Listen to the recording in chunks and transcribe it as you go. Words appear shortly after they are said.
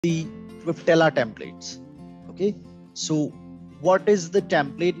the Viptela templates. Okay, so what is the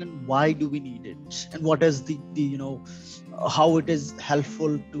template and why do we need it, and what is the how it is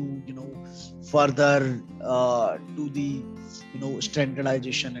helpful to further to the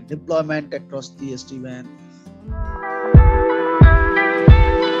standardization and deployment across the SD-WAN.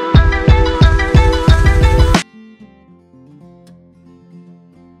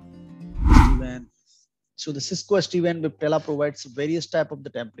 SD-WAN. So the Cisco SD-WAN Viptela provides various type of the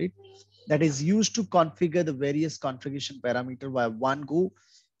template that is used to configure the various configuration parameter via one go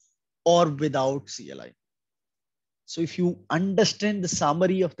or without CLI. So if you understand the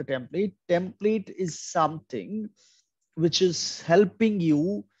summary of the template, template is something which is helping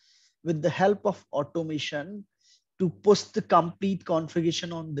you with the help of automation to push the complete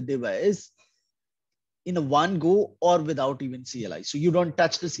configuration on the device in a one go or without even CLI. So you don't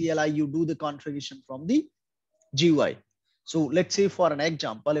touch the CLI, you do the configuration from the GUI. So let's say for an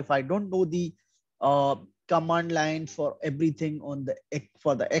example, if I don't know the uh, command line for everything on the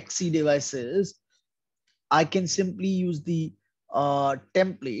for the XC devices, I can simply use the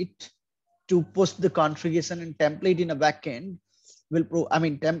template to push the configuration, and template in a backend will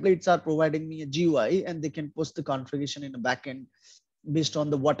templates are providing me a GUI and they can push the configuration in a backend based on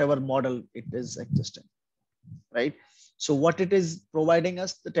the whatever model it is existing, right? So what it is providing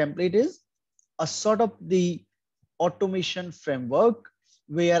us, the template is a sort of the automation framework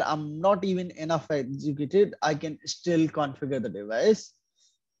where I'm not even enough executed, I can still configure the device.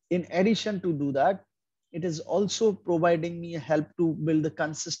 In addition to do that, it is also providing me help to build a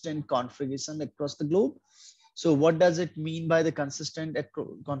consistent configuration across the globe. So what does it mean by the consistent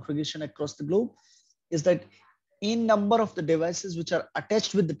configuration across the globe? Is that in number of the devices which are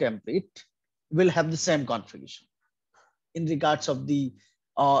attached with the template will have the same configuration in regards of the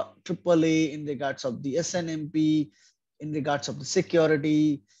AAA, in regards of the SNMP, in regards of the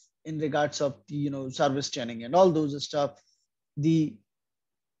security, in regards of the service chaining and all those stuff. The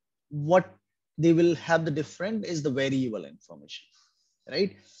what they will have the different is the variable information,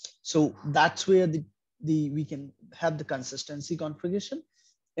 right? So that's where the we can have the consistency configuration,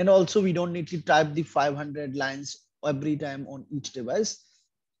 and also we don't need to type the 500 lines every time on each device.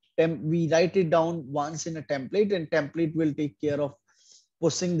 We write it down once in a template, and template will take care of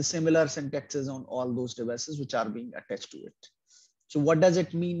pushing the similar syntaxes on all those devices which are being attached to it. So what does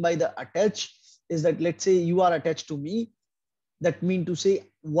it mean by the attach? Is that let's say you are attached to me, that mean to say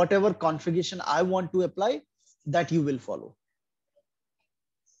whatever configuration I want to apply, that you will follow,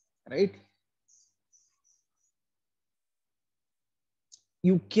 right?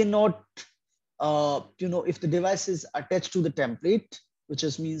 You cannot, if the device is attached to the template, which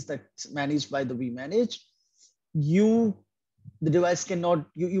just means that it's managed by the vmanage, you the device cannot,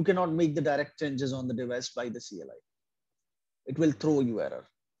 you cannot make the direct changes on the device by the CLI. It will throw you error.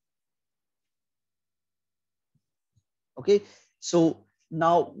 Okay, so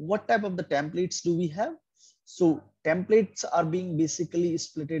now what type of the templates do we have? So templates are being basically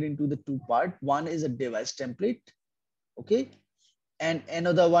split into the two part. One is a device template, okay, and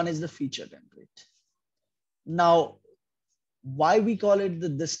another one is the feature template. Now, why we call it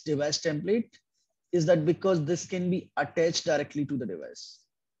this device template is that because this can be attached directly to the device.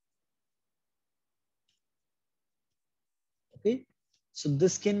 Okay, so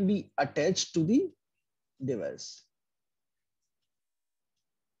this can be attached to the device.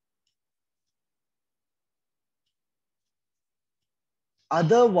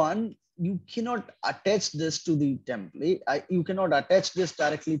 Other one, you cannot attach this to the template. You cannot attach this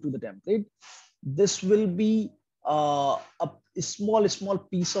directly to the template. This will be a small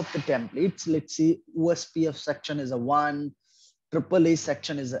piece of the templates. Let's say OSPF section is a one, AAA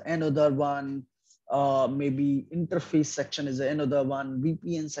section is another one, maybe interface section is another one,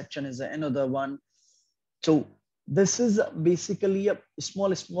 VPN section is another one. So this is basically a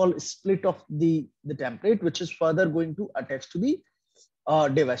small split of the template, which is further going to attach to the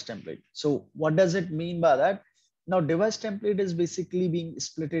device template. So what does it mean by that? Now device template is basically being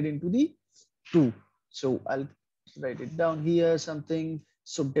splitted into the two. So I'll write it down here something.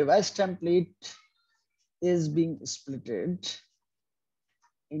 So device template is being splitted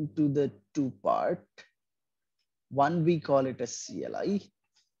into the two part. One we call it a CLI.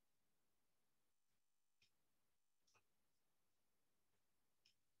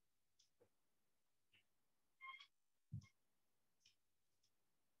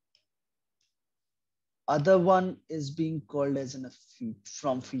 Other one is being called as a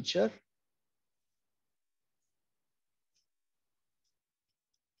from feature.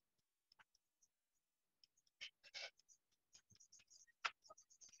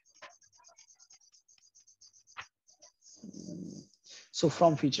 So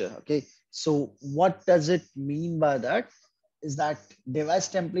from feature, okay. So what does it mean by that? Is that device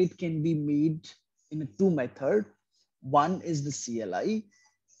template can be made in two methods. One is the CLI,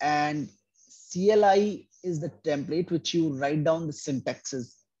 and CLI is the template which you write down the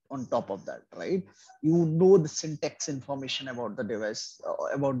syntaxes on top of that, right? You know the syntax information about the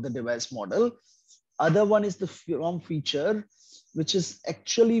device model. Other one is the from feature, which is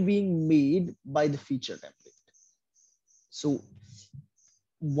actually being made by the feature template. So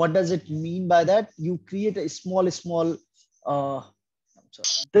what does it mean by that? You create a small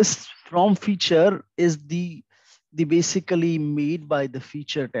this from feature is the basically made by the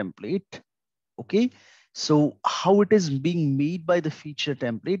feature template. Okay, so how it is being made by the feature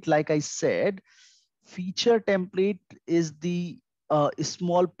template, like I said, feature template is the a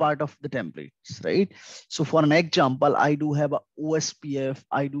small part of the templates, right? So for an example, I do have a OSPF,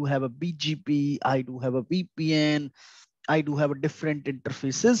 I do have a BGP, I do have a VPN, I do have a different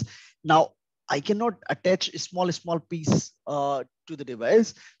interfaces. Now I cannot attach a small piece to the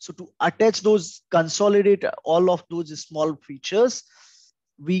device. So to attach those, consolidate all of those small features,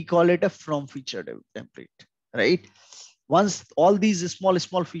 we call it a from feature template, right? Once all these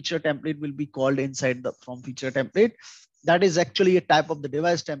small feature template will be called inside the from feature template, that is actually a type of the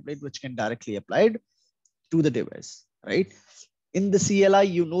device template which can directly applied to the device, right? In the CLI,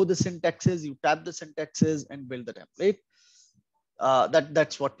 you know the syntaxes, you tap the syntaxes and build the template.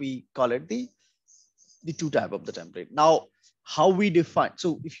 That's what we call it, the two type of the template. Now, how we define,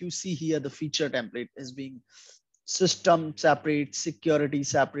 so if you see here, the feature template is being system separate, security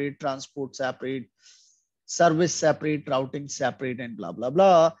separate, transport separate, service separate, routing separate, and blah, blah,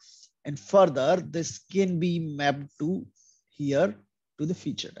 blah. And further, this can be mapped to here to the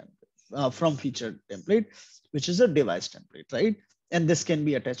feature template, from feature template, which is a device template, right? And this can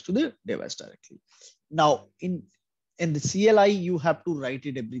be attached to the device directly. Now, in the CLI, you have to write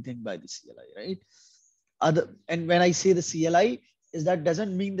it everything by the CLI, right? And when I say the CLI, is that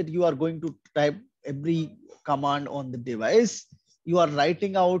doesn't mean that you are going to type every command on the device. You are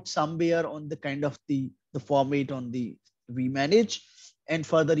writing out somewhere on the kind of the format on the vManage, and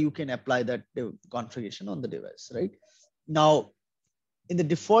further you can apply that configuration on the device, right? Now, in the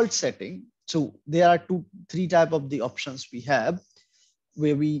default setting, so there are three type of the options we have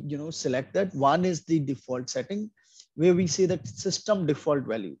where we select that. One is the default setting where we say that system default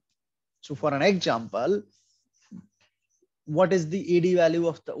value. So for an example, what is the AD value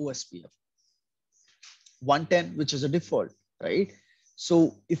of the OSPF? 110, which is a default, right?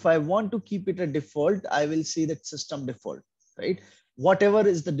 So if I want to keep it a default, I will say that system default, right? Whatever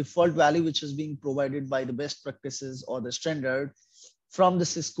is the default value which is being provided by the best practices or the standard from the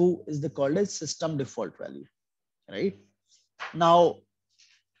Cisco is called as system default value, right? Now,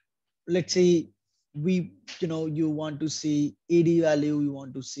 let's say you want to see AD value, you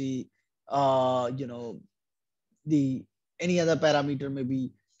want to see the any other parameter,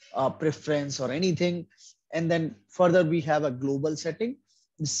 maybe preference or anything. And then further we have a global setting,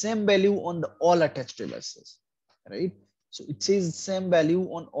 the same value on the all attached devices, right? So it says same value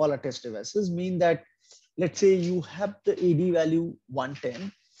on all attached devices, mean that let's say you have the AD value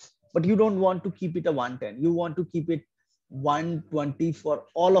 110, but you don't want to keep it a 110, you want to keep it 120 for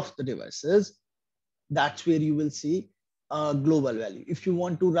all of the devices. That's where you will see a global value. If you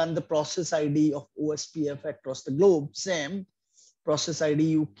want to run the process ID of OSPF across the globe, same process ID,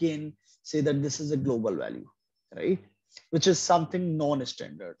 you can say that this is a global value, right? Which is something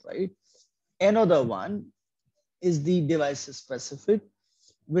non-standard, right? Another one is the device specific,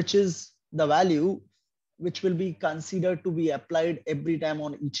 which is the value which will be considered to be applied every time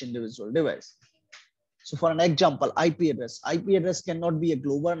on each individual device. So for an example, IP address cannot be a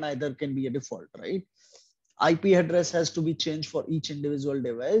global, neither can be a default, right? IP address has to be changed for each individual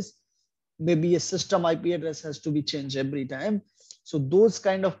device. Maybe a system IP address has to be changed every time. So those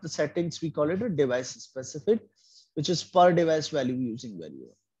kind of the settings, we call it a device specific, which is per device value using value,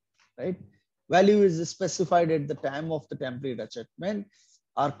 right? Value is specified at the time of the template attachment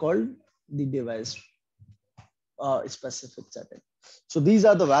are called the device specific setting. So these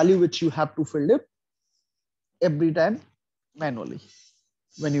are the value which you have to fill it every time manually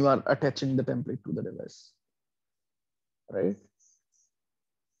when you are attaching the template to the device, right?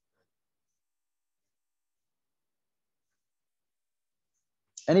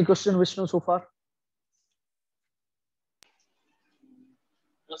 Any question, Vishnu, so far?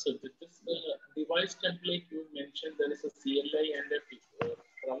 No, so this device template you mentioned, there is a CLI and a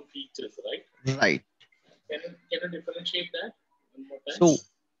from features, right? Right. Can you differentiate that one more time? So,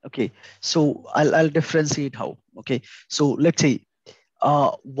 okay. So I'll differentiate how. Okay. So let's say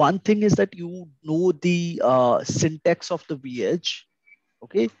one thing is that you know the syntax of the VH,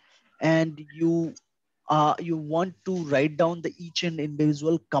 okay, and you want to write down the each and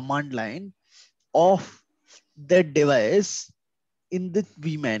individual command line of that device in the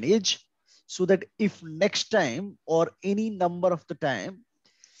vmanage, so that if next time or any number of the time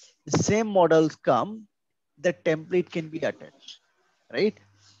the same models come, the template can be attached, right?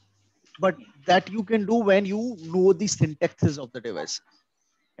 But that you can do when you know the syntaxes of the device,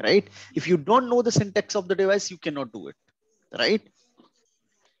 right? If you don't know the syntax of the device, you cannot do it, right?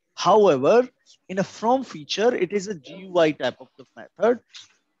 However, in a from feature, it is a GUI type of the method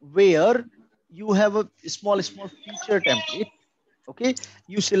where you have a small feature template. Okay,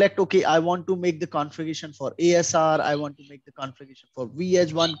 you select, okay, I want to make the configuration for ASR, I want to make the configuration for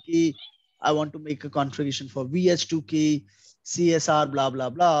VH1K, I want to make a configuration for VH2K, CSR, blah, blah,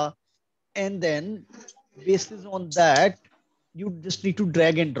 blah. And then basis on that, you just need to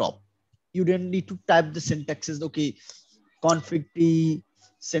drag and drop. You don't need to type the syntaxes, okay, config T,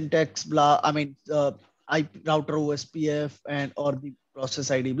 syntax, blah, I mean, IP router OSPF and or the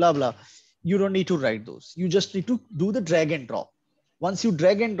process ID, blah, blah. You don't need to write those. You just need to do the drag and drop. Once you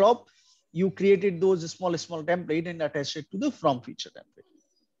drag and drop, you created those small template and attach it to the from feature template.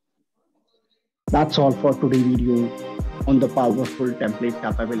 That's all for today's video on the powerful template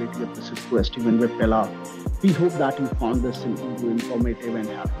capability of the Cisco SD-WAN Viptela. We hope that you found this video informative and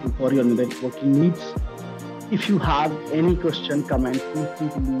helpful for your networking needs. If you have any question, comment, feel free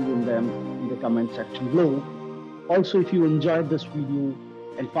to leave them in the comment section below. Also, if you enjoyed this video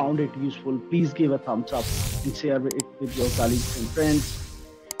and found it useful, please give a thumbs up and share it with your colleagues and friends.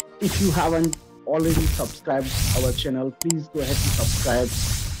 If you haven't already subscribed our channel, please go ahead and subscribe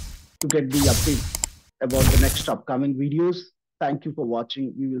to get the update about the next upcoming videos. Thank you for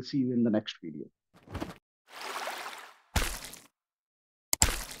watching. We will see you in the next video.